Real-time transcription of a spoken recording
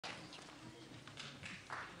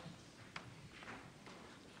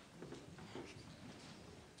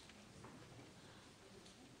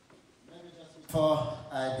Before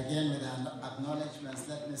I begin with the acknowledgements,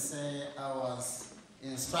 let me say I was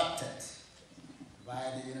instructed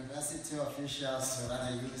by the university officials to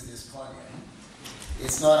rather use this podium.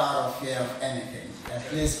 It's not out of fear of anything.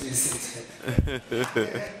 Please be seated.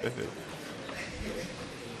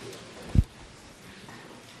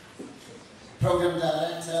 Program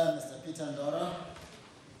Director, Mr. Peter Ndoro,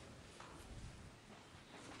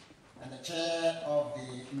 and the Chair of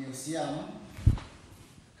the Museum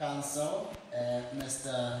Council,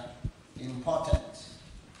 Mr. Important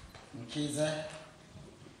Mkize,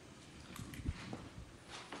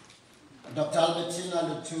 Dr. Albertina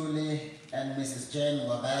Luthuli and Mrs. Jane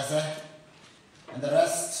Wabaza, and the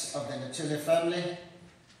rest of the Luthuli family,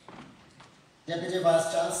 Deputy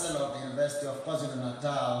Vice Chancellor of the University of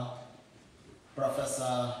KwaZulu-Natal,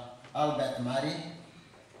 Professor Albert Mari.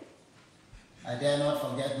 I dare not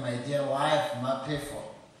forget my dear wife, Mapefo.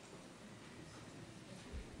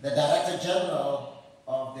 The Director General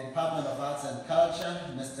of the Department of Arts and Culture,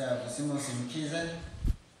 Mr. Vusimus Mkize,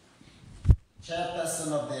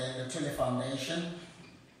 Chairperson of the Luthuli Foundation,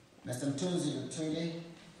 Mr. Mtunzi Luthuli,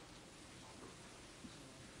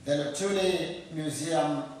 the Luthuli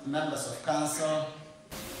Museum Members of Council,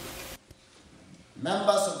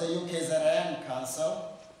 members of the UKZN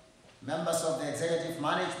Council, members of the Executive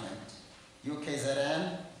Management,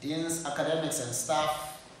 UKZN, Deans, Academics and Staff,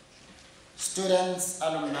 students,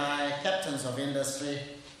 alumni, captains of industry,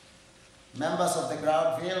 members of the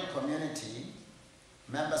Groundville community,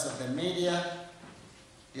 members of the media,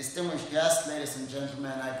 distinguished guests, ladies and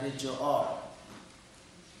gentlemen, I greet you all.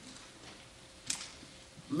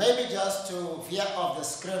 Maybe just to veer off the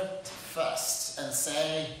script first and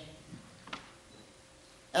say,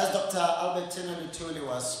 as Dr. Albertina Luthuli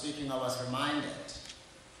was speaking, I was reminded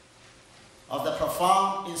of the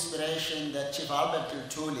profound inspiration that Chief Albert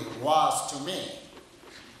Luthuli was to me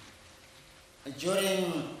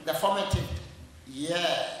during the formative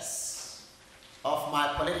years of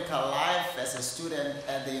my political life as a student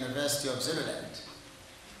at the University of Zululand.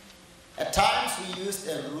 At times we used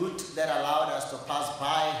a route that allowed us to pass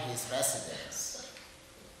by his residence.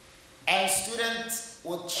 And students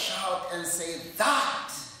would shout and say,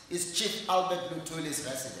 "That is Chief Albert Luthuli's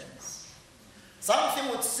residence." Something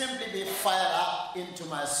would simply be fired up into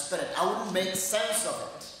my spirit. I wouldn't make sense of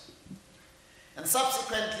it. And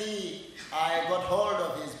subsequently, I got hold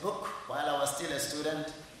of his book while I was still a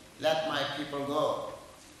student, Let My People Go.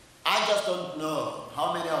 I just don't know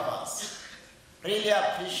how many of us really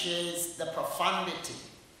appreciates the profundity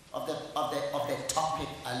of the topic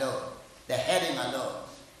alone, the heading alone,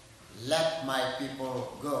 Let My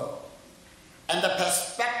People Go, and the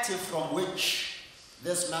perspective from which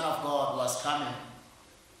this man of God was coming,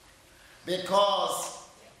 because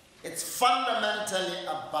it's fundamentally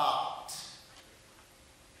about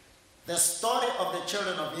the story of the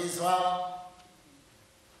children of Israel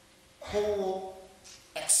who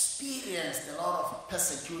experienced a lot of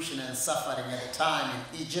persecution and suffering at the time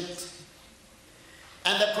in Egypt,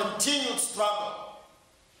 and the continued struggle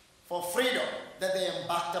for freedom that they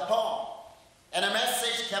embarked upon. And a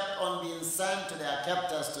message kept on being sent to their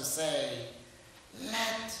captors to say,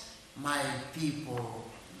 "Let my people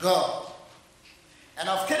go." And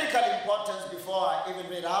of critical importance, before I even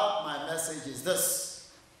read out my message, is this: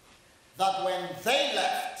 that when they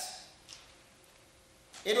left,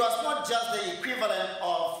 it was not just the equivalent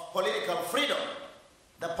of political freedom,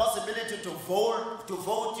 the possibility to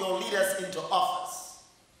vote your leaders into office,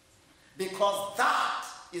 because that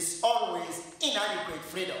is always inadequate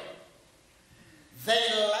freedom.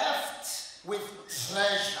 They left with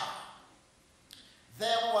treasure.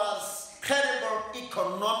 There was credible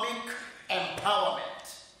economic empowerment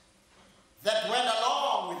that went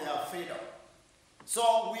along with their freedom.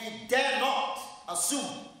 So we dare not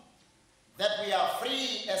assume that we are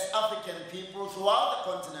free as African people throughout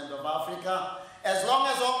the continent of Africa, as long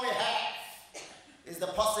as all we have is the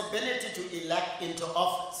possibility to elect into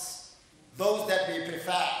office those that we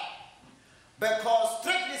prefer. Because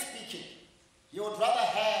strictly speaking, you would rather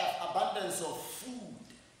have abundance of food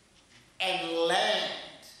and land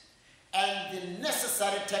and the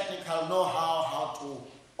necessary technical know-how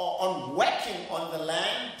on working on the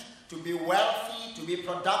land, to be wealthy, to be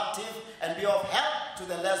productive, and be of help to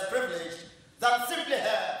the less privileged, than simply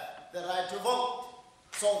have the right to vote.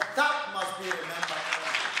 So that must be remembered.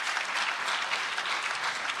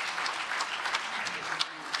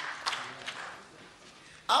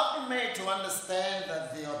 I've been made to understand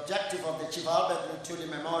that the objective of the Chief Albert Luthuli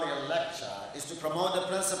Memorial Lecture is to promote the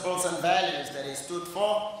principles and values that he stood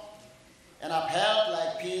for and upheld,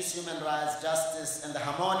 like peace, human rights, justice, and the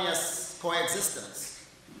harmonious coexistence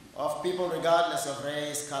of people regardless of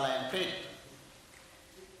race, color, and creed.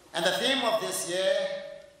 And the theme of this year,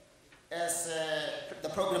 as the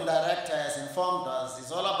program director has informed us,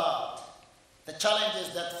 is all about the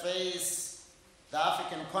challenges that face the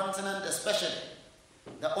African continent, especially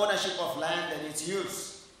the ownership of land and its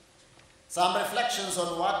use. Some reflections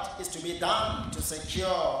on what is to be done to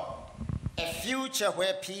secure a future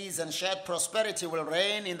where peace and shared prosperity will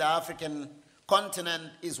reign in the African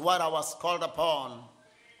continent is what I was called upon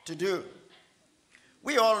to do.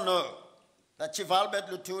 We all know that Chief Albert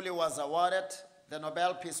Luthuli was awarded the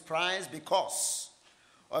Nobel Peace Prize because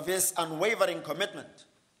of his unwavering commitment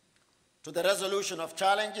to the resolution of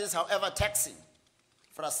challenges, however taxing,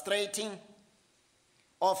 frustrating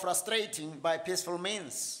by peaceful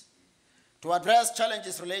means. To address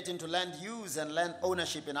challenges relating to land use and land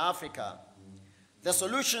ownership in Africa, the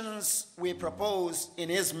solutions we propose in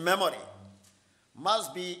his memory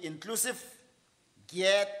must be inclusive,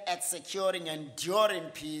 geared at securing enduring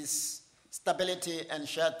peace, stability, and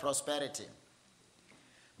shared prosperity.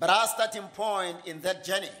 But our starting point in that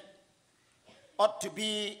journey ought to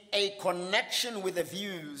be a connection with the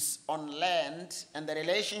views on land and the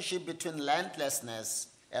relationship between landlessness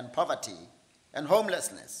and poverty and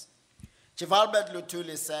homelessness. Chief Albert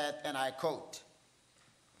Luthuli said, and I quote,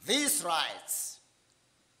 "These rights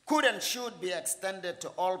could and should be extended to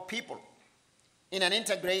all people in an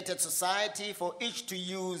integrated society for each to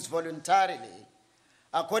use voluntarily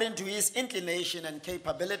according to his inclination and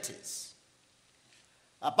capabilities.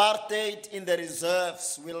 Apartheid in the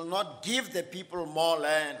reserves will not give the people more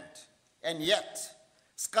land, and yet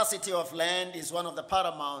scarcity of land is one of the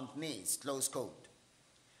paramount needs," close quote.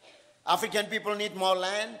 African people needed more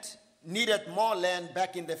land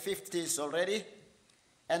back in the 50s already,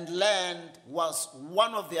 and land was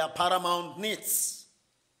one of their paramount needs.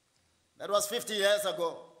 That was 50 years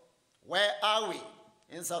ago. Where are we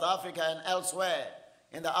in South Africa and elsewhere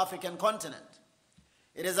in the African continent?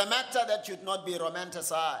 It is a matter that should not be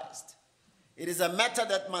romanticized. It is a matter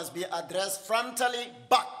that must be addressed frontally,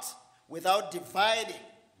 but without dividing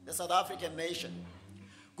the South African nation.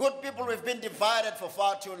 Good people, we've been divided for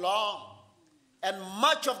far too long. And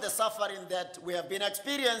much of the suffering that we have been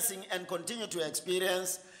experiencing and continue to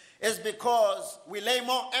experience is because we lay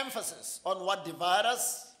more emphasis on what divides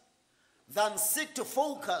us than seek to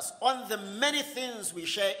focus on the many things we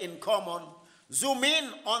share in common, zoom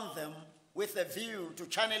in on them with a view to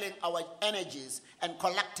channeling our energies and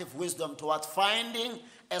collective wisdom towards finding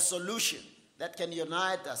a solution that can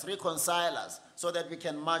unite us, reconcile us, so that we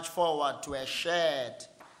can march forward to shared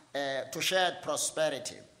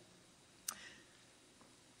prosperity.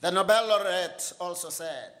 The Nobel laureate also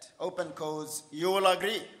said, open quotes, "You will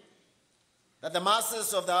agree that the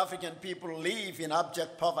masses of the African people live in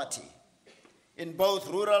abject poverty in both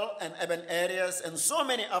rural and urban areas, and so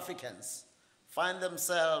many Africans find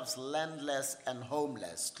themselves landless and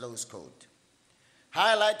homeless," close quote.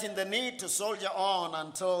 Highlighting the need to soldier on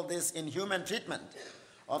until this inhuman treatment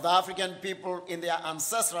of the African people in their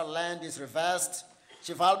ancestral land is reversed,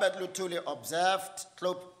 Chief Albert Luthuli observed,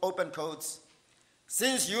 open quotes,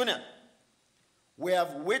 "Since union, we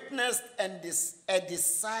have witnessed a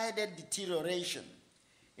decided deterioration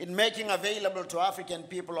in making available to African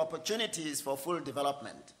people opportunities for full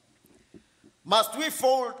development. Must we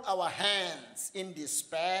fold our hands in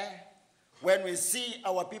despair when we see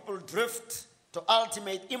our people drift to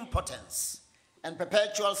ultimate impotence and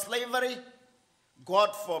perpetual slavery?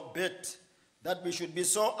 God forbid that we should be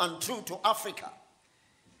so untrue to Africa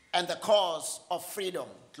and the cause of freedom,"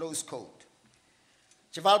 close quote.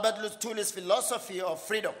 Chief Albert Luthuli's philosophy of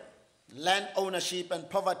freedom, land ownership, and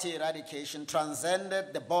poverty eradication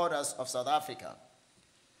transcended the borders of South Africa.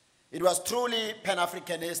 It was truly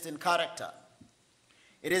Pan-Africanist in character.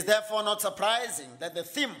 It is therefore not surprising that the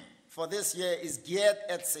theme for this year is geared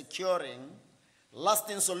at securing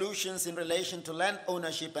lasting solutions in relation to land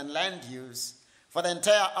ownership and land use for the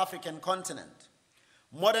entire African continent.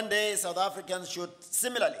 Modern-day South Africans should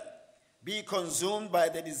similarly be consumed by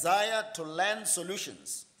the desire to land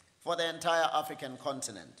solutions for the entire African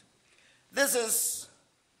continent. This is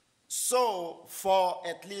so for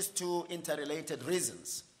at least two interrelated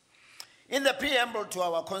reasons. In the preamble to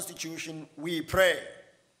our Constitution, we pray,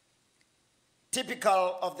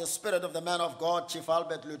 typical of the spirit of the man of God, Chief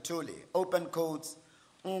Albert Luthuli, open quotes,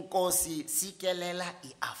 "Nkosi sikelela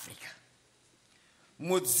i-Afrika.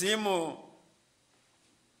 Mudzimu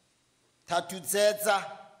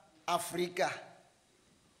tatudzetsa Africa.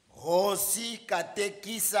 Hosi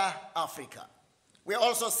katekisa Africa." We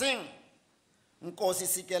also sing Nkosi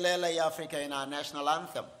sikelela i-Afrika in our national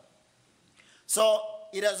anthem. So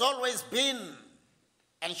it has always been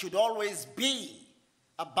and should always be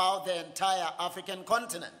about the entire African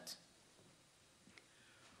continent.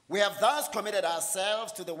 We have thus committed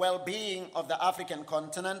ourselves to the well-being of the African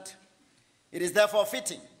continent. It is therefore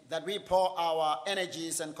fitting that we pour our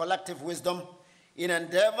energies and collective wisdom in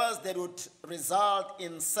endeavors that would result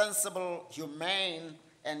in sensible, humane,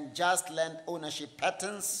 and just land ownership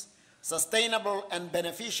patterns, sustainable and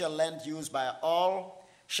beneficial land use by all,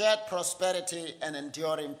 shared prosperity, and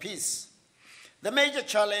enduring peace. The major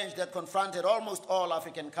challenge that confronted almost all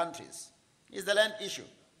African countries is the land issue.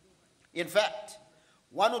 In fact,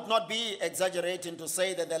 one would not be exaggerating to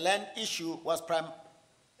say that the land issue was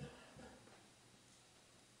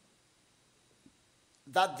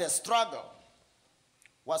that the struggle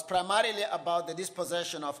was primarily about the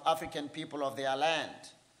dispossession of African people of their land.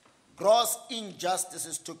 Gross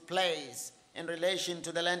injustices took place in relation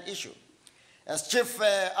to the land issue. As Chief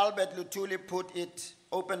Albert Luthuli put it,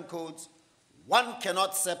 open quotes, one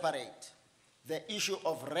cannot separate the issue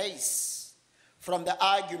of race from the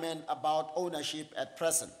argument about ownership at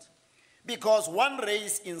present, because one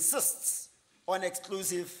race insists on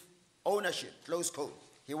exclusive ownership, close quote.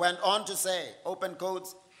 He went on to say, open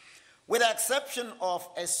quotes, with the exception of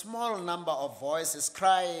a small number of voices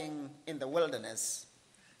crying in the wilderness,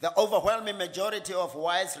 the overwhelming majority of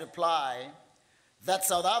whites reply that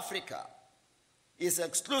South Africa is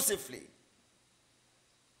exclusively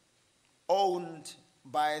owned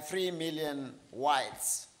by 3 million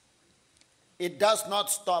whites. It does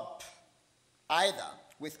not stop either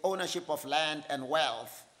with ownership of land and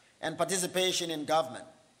wealth and participation in government.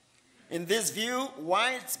 In this view,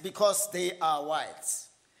 whites, because they are whites,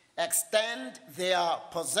 extend their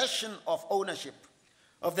possession of ownership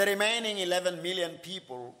of the remaining 11 million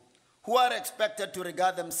people who are expected to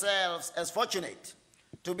regard themselves as fortunate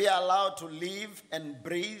to be allowed to live and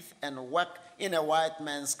breathe and work in a white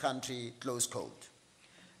man's country, close quote.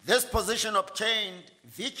 This position obtained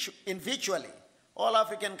in virtually all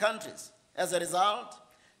African countries. As a result,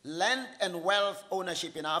 land and wealth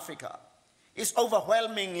ownership in Africa is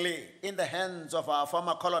overwhelmingly in the hands of our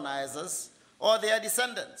former colonizers or their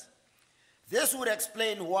descendants. This would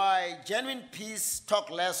explain why genuine peace, talk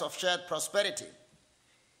less of shared prosperity,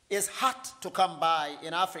 is hard to come by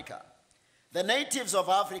in Africa. The natives of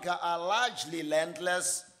Africa are largely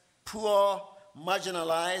landless, poor,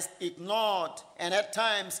 marginalized, ignored, and at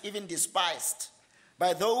times even despised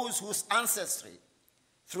by those whose ancestry,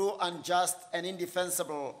 through unjust and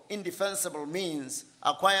indefensible means,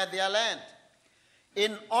 acquired their land.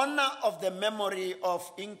 In honor of the memory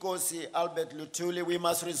of Inkosi Albert Luthuli, we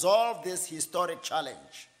must resolve this historic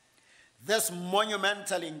challenge, this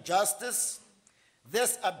monumental injustice,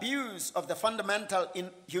 this abuse of the fundamental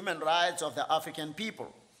human rights of the African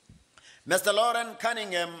people. Mr. Lauren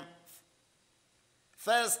Cunningham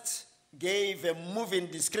first gave a moving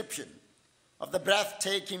description of the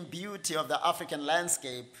breathtaking beauty of the African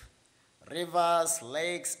landscape, rivers,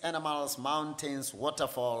 lakes, animals, mountains,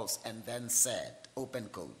 waterfalls, and then said, open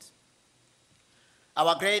quote,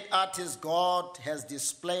 our great artist God has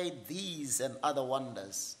displayed these and other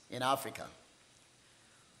wonders in Africa.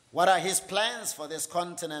 What are his plans for this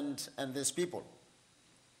continent and this people?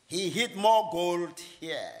 He hid more gold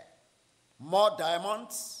here, more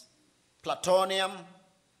diamonds, plutonium,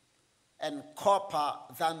 and copper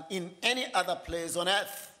than in any other place on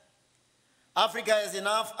earth. Africa has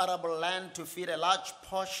enough arable land to feed a large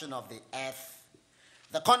portion of the earth.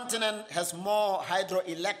 The continent has more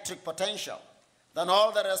hydroelectric potential than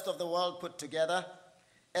all the rest of the world put together,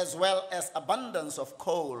 as well as abundance of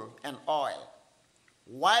coal and oil.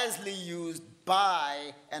 Wisely used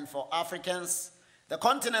by and for Africans, the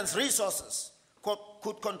continent's resources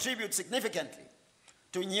could contribute significantly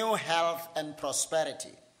to new health and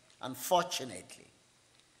prosperity. Unfortunately,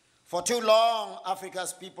 for too long,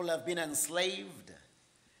 Africa's people have been enslaved,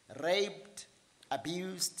 raped,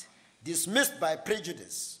 abused, dismissed by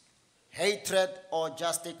prejudice, hatred, or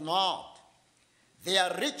just ignored.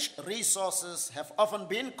 Their rich resources have often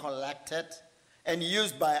been collected and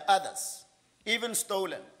used by others, even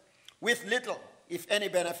stolen, with little, if any,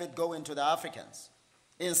 benefit going to the Africans.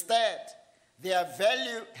 Instead, their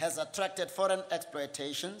value has attracted foreign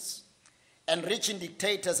exploitations, enriching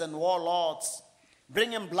dictators and warlords,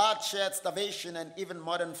 bringing bloodshed, starvation, and even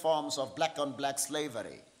modern forms of black-on-black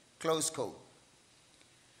slavery, close quote.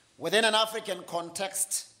 Within an African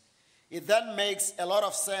context, it then makes a lot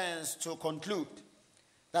of sense to conclude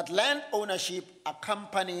that land ownership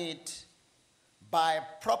accompanied by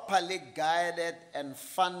properly guided and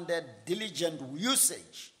funded diligent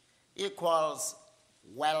usage equals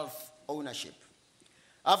wealth ownership.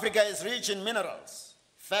 Africa is rich in minerals,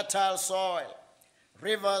 fertile soil,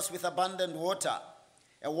 rivers with abundant water,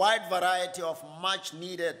 a wide variety of much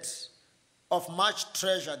needed, much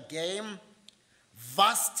treasured game,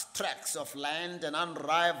 vast tracts of land and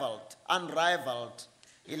unrivaled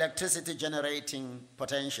electricity generating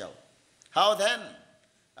potential. How then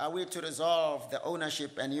are we to resolve the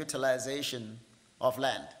ownership and utilization of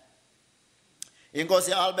land?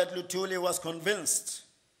 Inkosi Albert Luthuli was convinced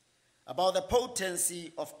about the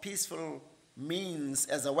potency of peaceful means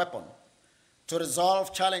as a weapon to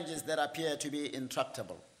resolve challenges that appear to be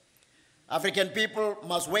intractable. African people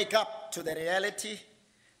must wake up to the reality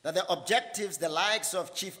that the objectives the likes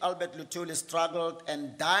of Chief Albert Luthuli struggled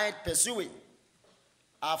and died pursuing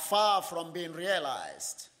are far from being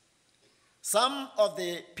realized. Some of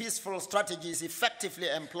the peaceful strategies effectively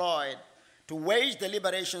employed to wage the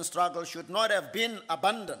liberation struggle should not have been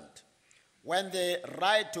abandoned when the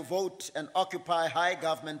right to vote and occupy high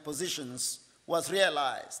government positions was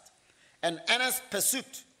realized. An earnest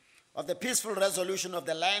pursuit of the peaceful resolution of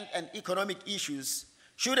the land and economic issues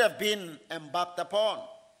should have been embarked upon.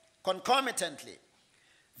 Concomitantly,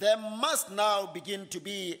 there must now begin to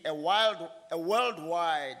be a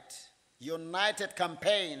worldwide united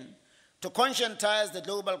campaign to conscientize the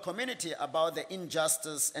global community about the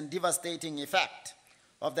injustice and devastating effect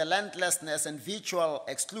of the landlessness and virtual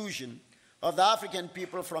exclusion of the African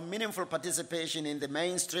people from meaningful participation in the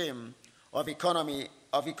mainstream of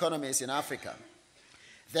economies in Africa.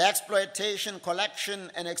 The exploitation,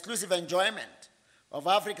 collection, and exclusive enjoyment of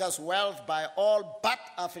Africa's wealth by all but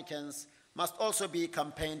Africans must also be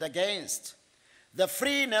campaigned against. The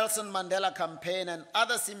Free Nelson Mandela campaign and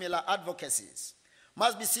other similar advocacies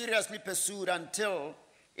must be seriously pursued until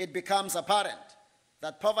it becomes apparent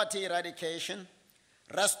that poverty eradication,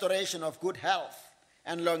 restoration of good health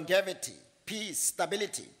and longevity, peace,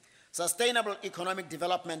 stability, sustainable economic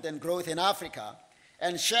development and growth in Africa,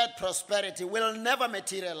 and shared prosperity will never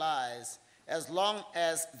materialize as long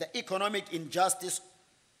as the economic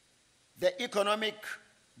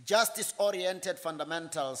justice-oriented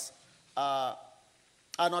fundamentals are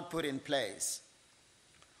not put in place.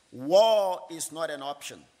 War is not an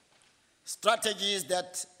option. Strategies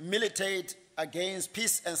that militate against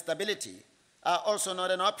peace and stability are also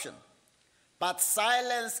not an option. But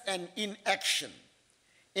silence and inaction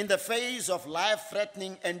in the face of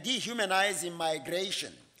life-threatening and dehumanizing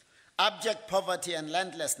migration, abject poverty and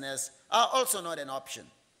landlessness are also not an option.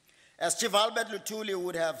 As Chief Albert Luthuli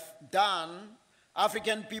would have done,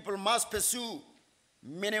 African people must pursue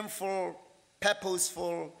meaningful,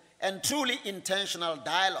 purposeful, and truly intentional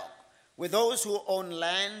dialogue with those who own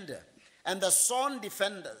land and the sworn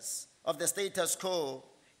defenders of the status quo.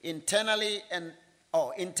 Internal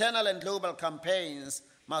and global campaigns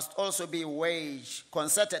must also be waged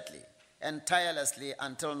concertedly and tirelessly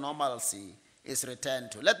until normalcy is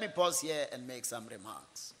returned to. Let me pause here and make some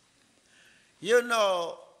remarks. You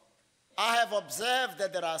know, I have observed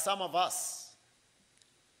that there are some of us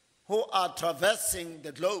who are traversing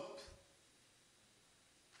the globe,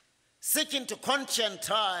 seeking to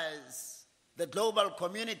conscientize the global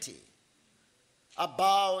community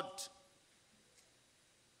about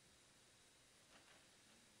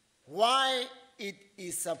why it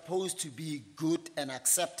is supposed to be good and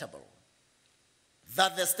acceptable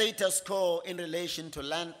that the status quo in relation to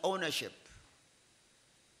land ownership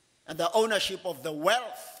and the ownership of the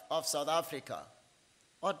wealth of South Africa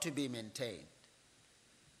ought to be maintained.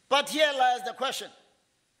 But here lies the question: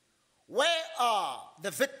 where are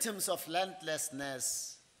the victims of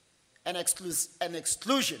landlessness and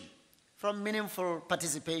exclusion from meaningful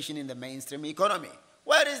participation in the mainstream economy?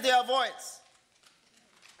 Where is their voice?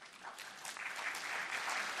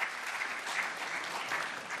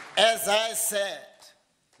 As I said,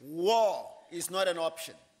 war is not an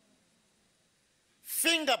option.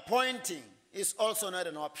 Finger pointing is also not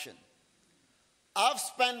an option. I've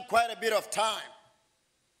spent quite a bit of time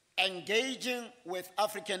engaging with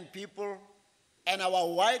African people and our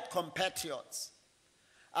white compatriots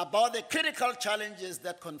about the critical challenges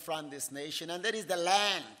that confront this nation, and that is the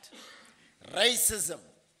land, racism,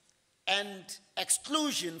 and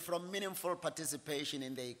exclusion from meaningful participation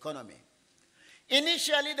in the economy.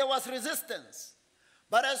 Initially, there was resistance,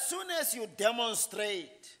 but as soon as you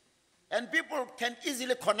demonstrate, and people can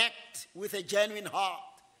easily connect with a genuine heart,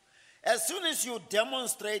 as soon as you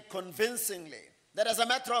demonstrate convincingly that, as a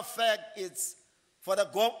matter of fact, it's for the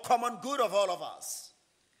common good of all of us,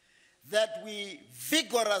 that we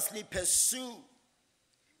vigorously pursue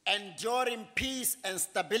enduring peace and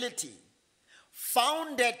stability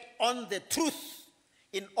founded on the truth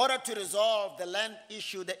in order to resolve the land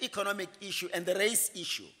issue, the economic issue, and the race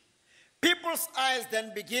issue, people's eyes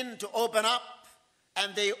then begin to open up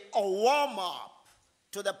and they warm up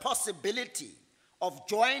to the possibility of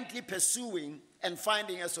jointly pursuing and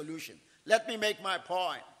finding a solution. Let me make my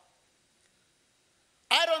point.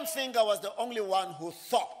 I don't think I was the only one who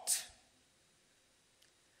thought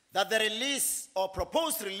that the release or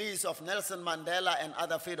proposed release of Nelson Mandela and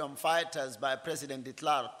other freedom fighters by President de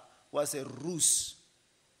Klerk was a ruse.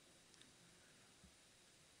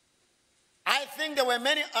 I think there were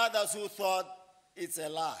many others who thought it's a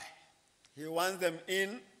lie. He wants them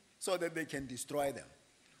in so that they can destroy them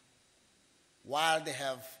while they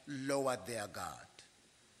have lowered their guard.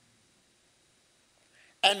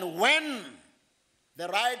 And when the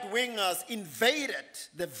right-wingers invaded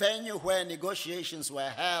the venue where negotiations were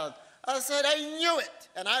held, I said, I knew it,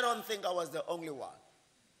 and I don't think I was the only one.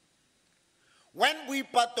 When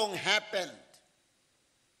Patong happened,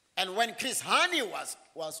 and when Chris Hani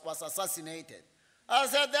was assassinated, I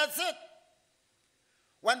said, that's it.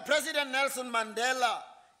 When President Nelson Mandela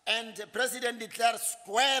and President de Klerk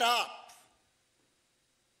squared up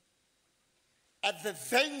at the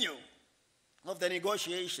venue of the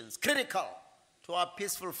negotiations, critical to our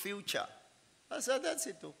peaceful future, I said, that's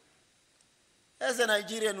it too. As a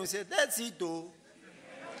Nigerian who said, that's it too.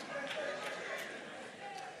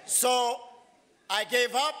 So I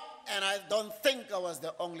gave up, and I don't think I was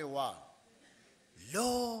the only one.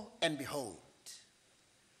 Lo and behold,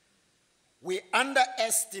 we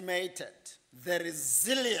underestimated the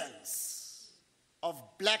resilience of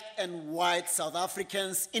black and white South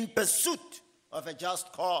Africans in pursuit of a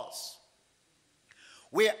just cause.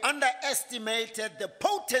 We underestimated the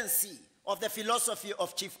potency of the philosophy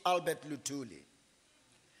of Chief Albert Luthuli,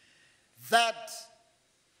 that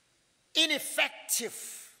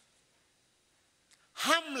ineffective,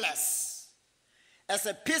 harmless, as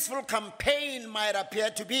a peaceful campaign might appear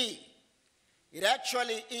to be, it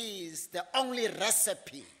actually is the only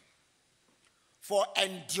recipe for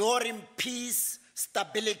enduring peace,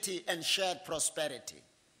 stability, and shared prosperity.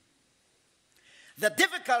 The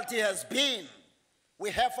difficulty has been,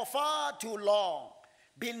 we have for far too long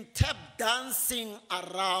been tap dancing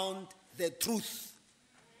around the truth.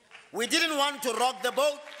 We didn't want to rock the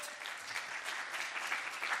boat.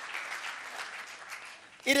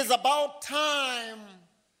 It is about time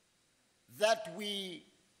that we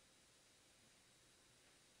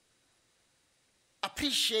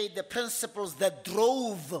appreciate the principles that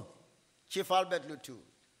drove Chief Albert Luthuli.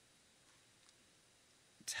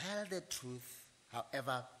 Tell the truth,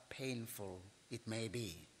 however painful it may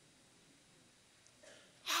be.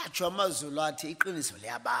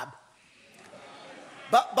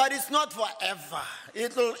 But it's not forever.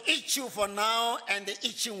 It will itch you for now, and the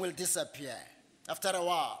itching will disappear after a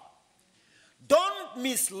while. Don't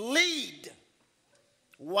mislead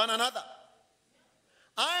one another.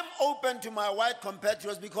 I'm open to my white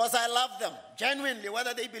compatriots because I love them, genuinely,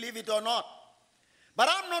 whether they believe it or not. But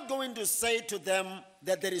I'm not going to say to them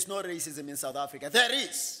that there is no racism in South Africa. There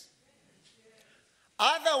is.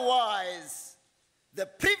 Otherwise, the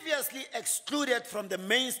previously excluded from the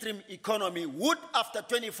mainstream economy would, after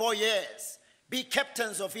 24 years, be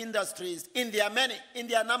captains of industries in their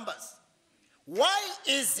numbers. Why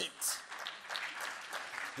is it?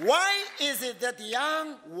 Why is it that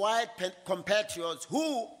young white compatriots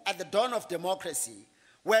who, at the dawn of democracy,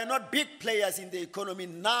 were not big players in the economy,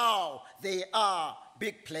 now they are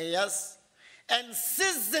big players? And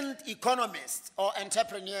seasoned economists or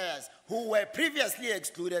entrepreneurs who were previously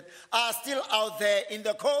excluded are still out there in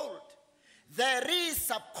the cold. There is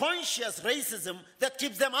subconscious racism that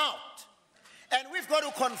keeps them out. And we've got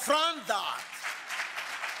to confront that.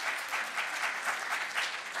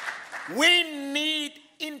 We need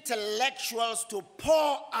intellectuals to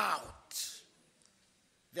pour out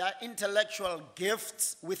their intellectual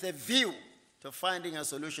gifts with a view to finding a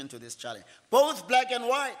solution to this challenge, both black and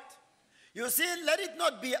white. You see, let it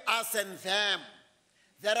not be us and them.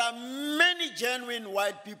 There are many genuine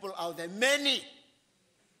white people out there, many.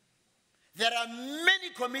 There are many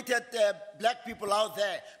committed black people out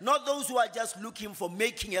there, not those who are just looking for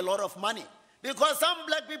making a lot of money. Because some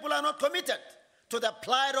black people are not committed to the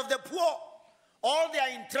plight of the poor. All they are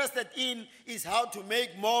interested in is how to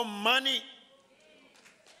make more money.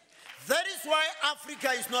 That is why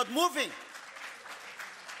Africa is not moving.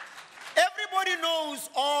 Everybody knows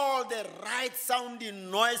all the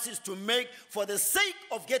right-sounding noises to make for the sake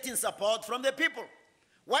of getting support from the people,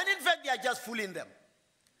 when in fact they are just fooling them.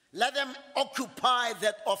 Let them occupy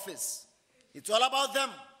that office. It's all about them.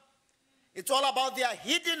 It's all about their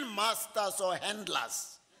hidden masters or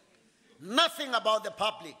handlers. Nothing about the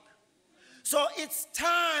public. So it's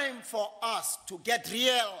time for us to get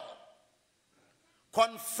real.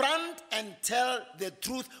 Confront and tell the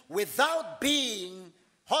truth without being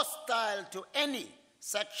hostile to any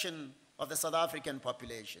section of the South African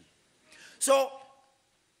population. So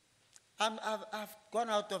I've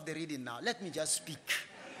gone out of the reading now. Let me just speak.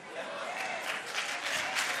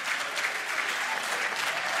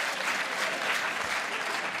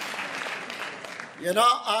 You know,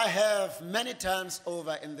 I have many times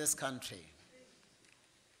over in this country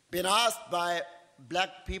been asked by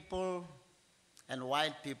black people and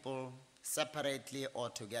white people separately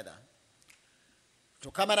or together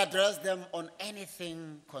to come and address them on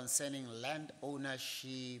anything concerning land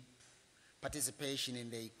ownership, participation in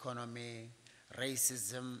the economy,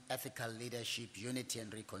 racism, ethical leadership, unity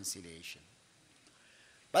and reconciliation.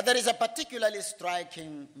 But there is a particularly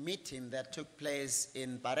striking meeting that took place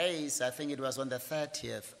in Paris. I think it was on the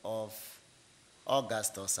 30th of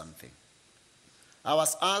August or something. I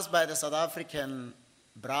was asked by the South African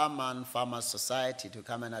Brahman Farmers Society to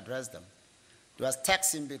come and address them. It was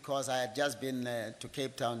taxing because I had just been to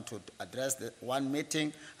Cape Town to address one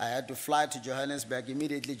meeting. I had to fly to Johannesburg,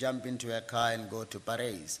 immediately jump into a car and go to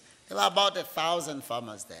Paris. There were about 1,000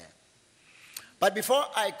 farmers there. But before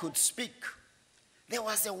I could speak, there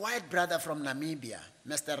was a white brother from Namibia,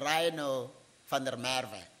 Mr. Rhino van der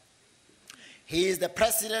Merwe. He is the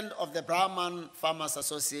president of the Brahman Farmers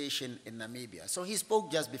Association in Namibia. So he spoke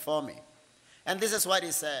just before me. And this is what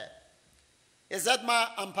he said. He said,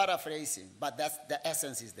 I'm paraphrasing, but that's the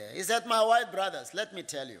essence is there. He said, my white brothers, let me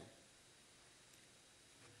tell you,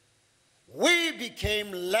 we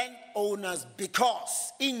became landowners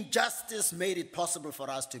because injustice made it possible for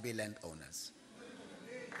us to be landowners.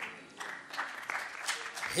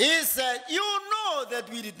 He said, you know that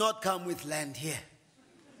we did not come with land here.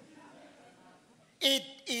 It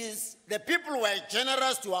is the people were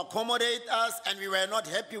generous to accommodate us, and we were not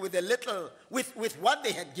happy with the little, with what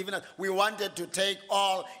they had given us. We wanted to take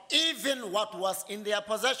all, even what was in their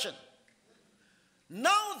possession.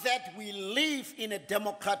 Now that we live in a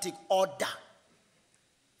democratic order,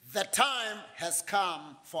 the time has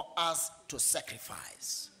come for us to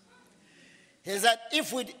sacrifice. He said,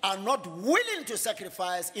 if we are not willing to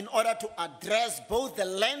sacrifice in order to address both the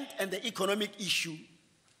land and the economic issue,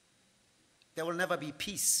 there will never be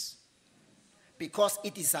peace, because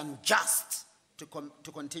it is unjust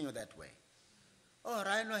to continue that way. Oh,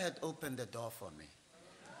 Rhino had opened the door for me.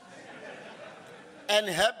 And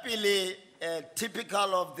happily,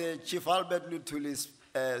 typical of the Chief Albert Luthuli's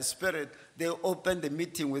spirit, they opened the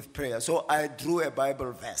meeting with prayer. So I drew a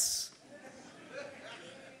Bible verse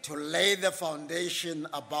to lay the foundation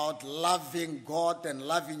about loving God and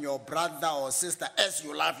loving your brother or sister as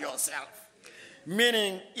you love yourself.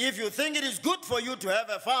 Meaning, if you think it is good for you to have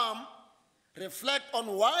a farm, reflect on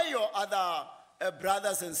why your other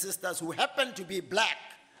brothers and sisters who happen to be black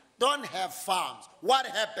don't have farms. What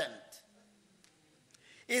happened?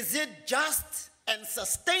 Is it just and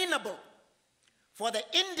sustainable for the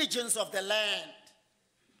indigents of the land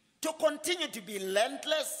to continue to be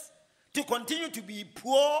landless, to continue to be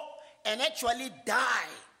poor and actually die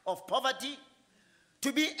of poverty?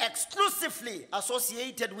 To be exclusively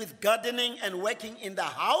associated with gardening and working in the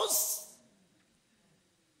house?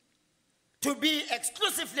 To be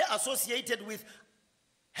exclusively associated with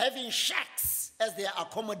having shacks as their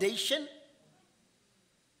accommodation?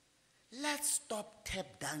 Let's stop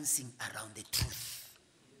tap dancing around the truth.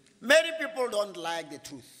 Many people don't like the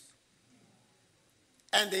truth,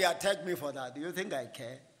 and they attack me for that. Do you think I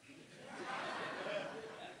care?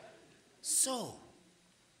 So,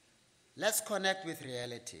 let's connect with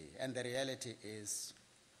reality, and the reality is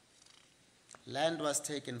land was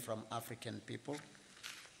taken from African people.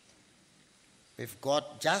 We've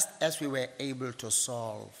got, just as we were able to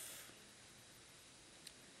solve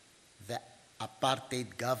the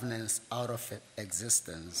apartheid governance out of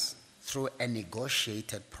existence through a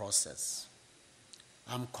negotiated process,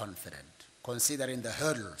 I'm confident, considering the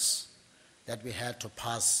hurdles that we had to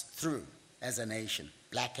pass through as a nation,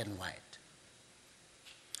 black and white,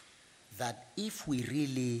 that if we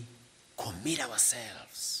really commit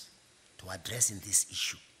ourselves to addressing this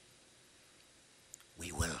issue,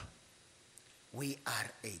 we will. We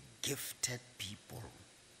are a gifted people.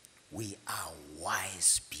 We are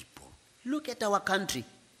wise people. Look at our country.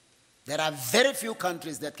 There are very few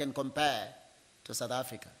countries that can compare to South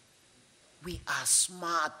Africa. We are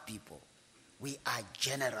smart people. We are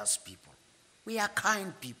generous people. We are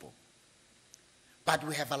kind people. But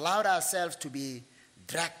we have allowed ourselves to be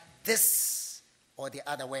dragged this or the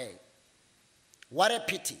other way. What a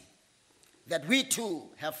pity that we too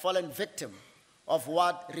have fallen victim of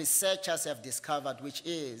what researchers have discovered, which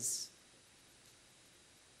is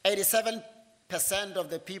 87%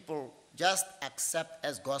 of the people just accept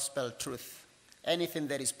as gospel truth anything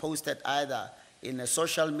that is posted either in a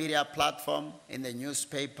social media platform, in the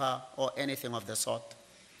newspaper, or anything of the sort.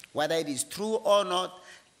 Whether it is true or not,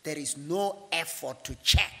 there is no effort to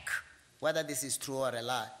check whether this is true or a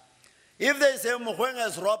lie. If they say Mogoeng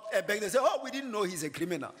has robbed a bank, they say, oh, we didn't know he's a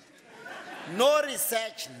criminal. No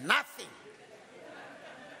research, nothing.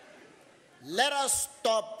 Let us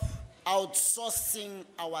stop outsourcing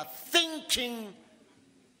our thinking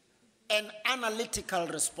and analytical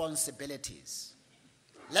responsibilities.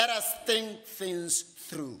 Let us think things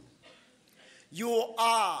through. You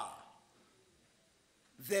are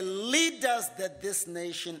the leaders that this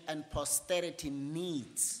nation and posterity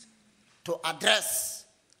needs to address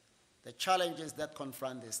the challenges that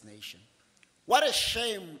confront this nation. What a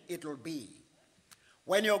shame it will be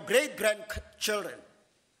when your great-grandchildren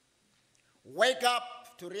wake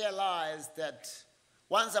up to realize that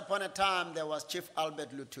once upon a time there was Chief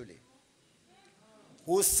Albert Luthuli,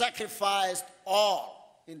 who sacrificed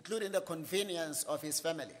all, including the convenience of his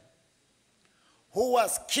family, who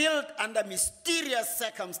was killed under mysterious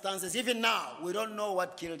circumstances. Even now, we don't know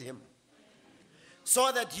what killed him.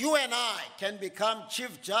 So that you and I can become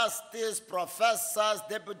Chief Justice, professors,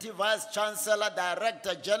 Deputy Vice Chancellor,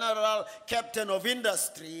 Director General, Captain of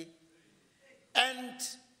Industry. And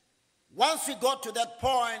once we got to that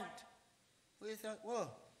point, we thought, whoa,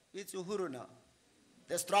 it's Uhuru now.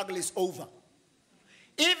 The struggle is over.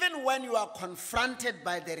 Even when you are confronted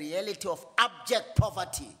by the reality of abject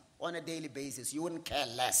poverty on a daily basis, you wouldn't care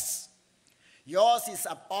less. Yours is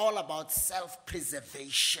all about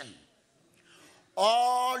self-preservation.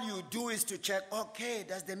 All you do is to check, okay,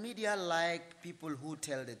 does the media like people who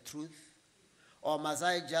tell the truth? Or must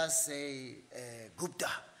I just say Gupta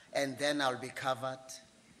and then I'll be covered?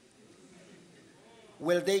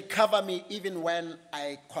 Will they cover me even when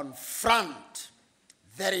I confront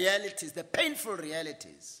the realities, the painful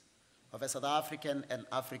realities of a South African and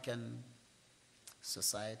African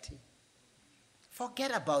society?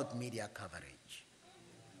 Forget about media coverage.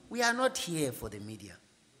 We are not here for the media.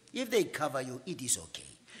 If they cover you, it is okay.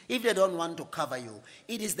 If they don't want to cover you,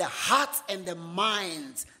 it is the hearts and the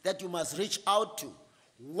minds that you must reach out to.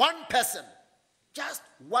 One person, just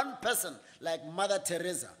one person, like Mother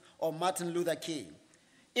Teresa or Martin Luther King,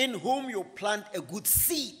 in whom you plant a good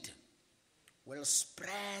seed, will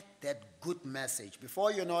spread that good message.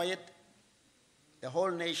 Before you know it, the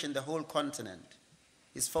whole nation, the whole continent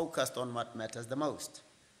is focused on what matters the most.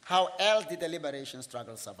 How else did the liberation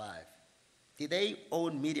struggle survive? Did they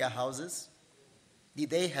own media houses?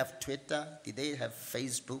 Did they have Twitter? Did they have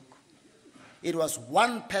Facebook? It was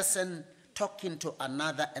one person talking to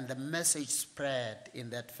another, and the message spread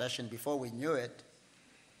in that fashion. Before we knew it,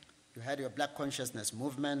 you had your Black consciousness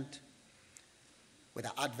movement with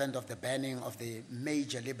the advent of the banning of the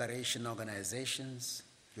major liberation organizations.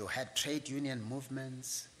 You had trade union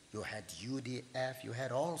movements. You had UDF. You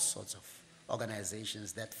had all sorts of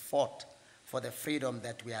organizations that fought for the freedom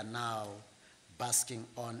that we are now basking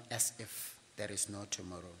on as if there is no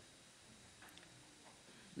tomorrow.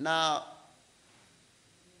 Now,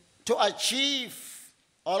 to achieve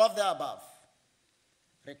all of the above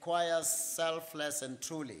requires selfless and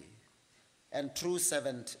true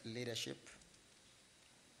servant leadership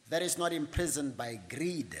that is not imprisoned by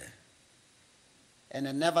greed and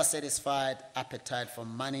a never satisfied appetite for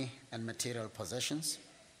money and material possessions.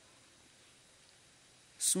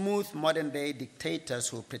 Smooth modern-day dictators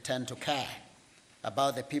who pretend to care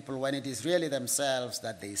about the people when it is really themselves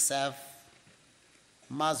that they serve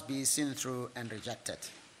must be seen through and rejected.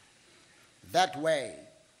 That way,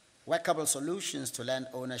 workable solutions to land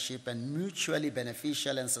ownership and mutually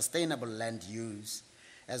beneficial and sustainable land use,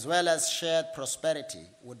 as well as shared prosperity,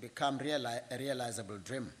 would become a realizable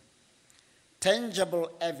dream.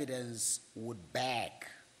 Tangible evidence will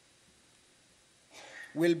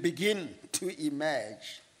begin to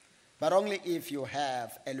emerge, but only if you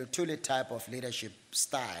have a Luthuli type of leadership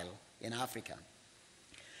style in Africa.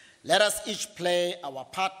 Let us each play our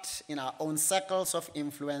part in our own circles of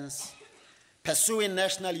influence, pursuing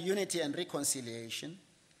national unity and reconciliation,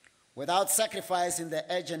 without sacrificing the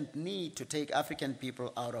urgent need to take African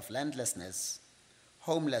people out of landlessness,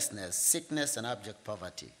 homelessness, sickness, and abject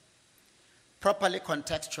poverty. Properly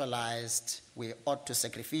contextualized, we ought to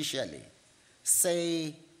sacrificially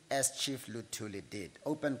say, as Chief Luthuli did,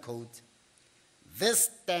 open quote,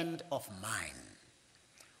 "This stand of mine,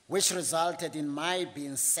 which resulted in my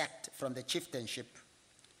being sacked from the chieftainship,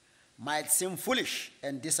 might seem foolish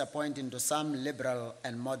and disappointing to some liberal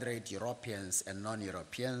and moderate Europeans and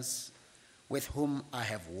non-Europeans with whom I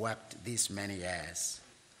have worked these many years,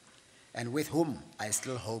 and with whom I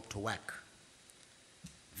still hope to work.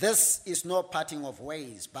 This is no parting of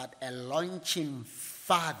ways, but a launching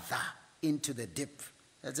further into the deep."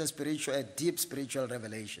 That's a deep spiritual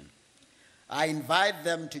revelation. I invite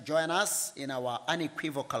them to join us in our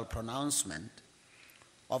unequivocal pronouncement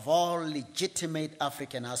of all legitimate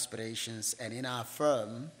African aspirations and in our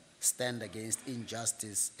firm stand against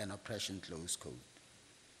injustice and oppression, close quote.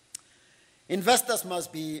 Investors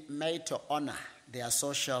must be made to honor their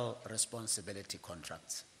social responsibility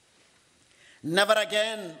contracts. Never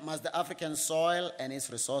again must the African soil and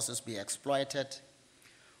its resources be exploited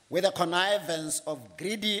with the connivance of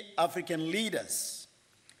greedy African leaders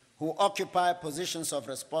who occupy positions of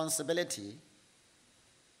responsibility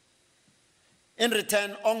in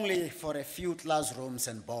return only for a few classrooms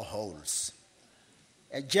and boreholes.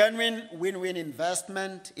 A genuine win-win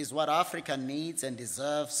investment is what Africa needs and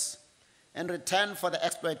deserves in return for the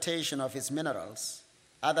exploitation of its minerals,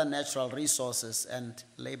 other natural resources, and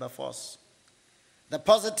labor force. The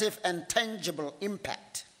positive and tangible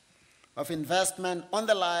impact of investment on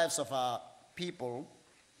the lives of our people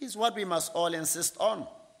is what we must all insist on.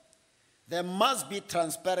 There must be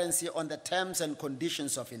transparency on the terms and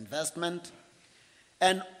conditions of investment,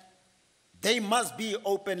 and they must be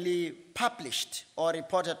openly published or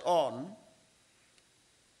reported on,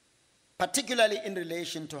 particularly in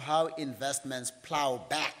relation to how investments plow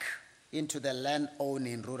back into the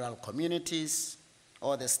land-owning rural communities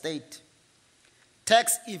or the state.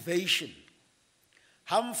 Tax evasion,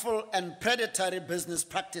 harmful and predatory business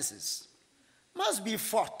practices must be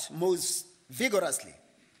fought most vigorously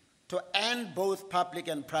to end both public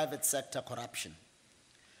and private sector corruption.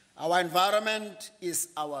 Our environment is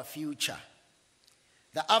our future.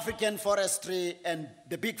 The African forestry and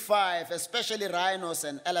the big five, especially rhinos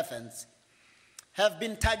and elephants, have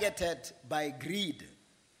been targeted by greed.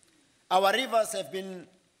 Our rivers have been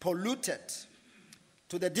polluted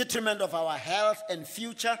to the detriment of our health and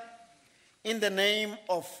future in the name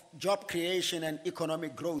of job creation and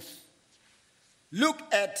economic growth. Look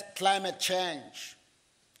at climate change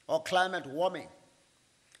or climate warming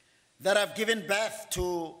that have given birth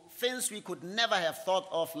to things we could never have thought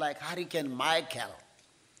of, like Hurricane Michael.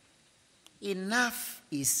 Enough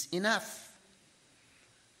is enough.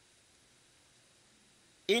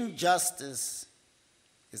 Injustice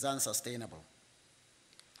is unsustainable.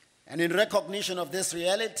 And in recognition of this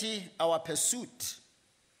reality, our pursuit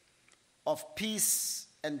of peace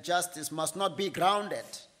and justice must not be grounded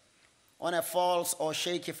on a false or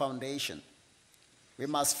shaky foundation. We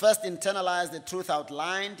must first internalize the truth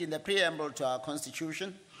outlined in the preamble to our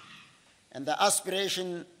Constitution and the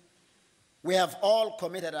aspiration we have all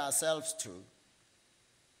committed ourselves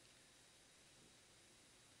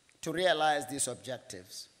to realize these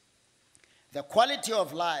objectives. The quality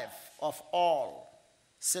of life of all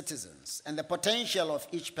citizens and the potential of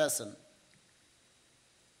each person,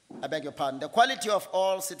 the quality of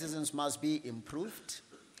all citizens must be improved,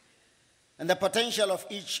 and the potential of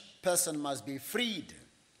each person must be freed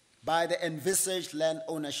by the envisaged land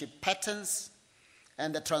ownership patterns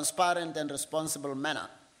and the transparent and responsible manner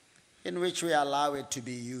in which we allow it to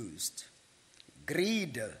be used.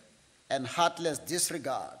 Greed and heartless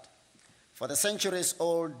disregard for the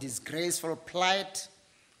centuries-old disgraceful plight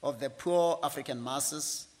of the poor African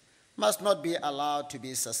masses must not be allowed to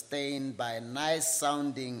be sustained by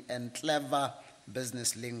nice-sounding and clever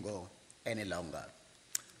business lingo any longer.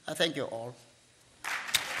 I thank you all.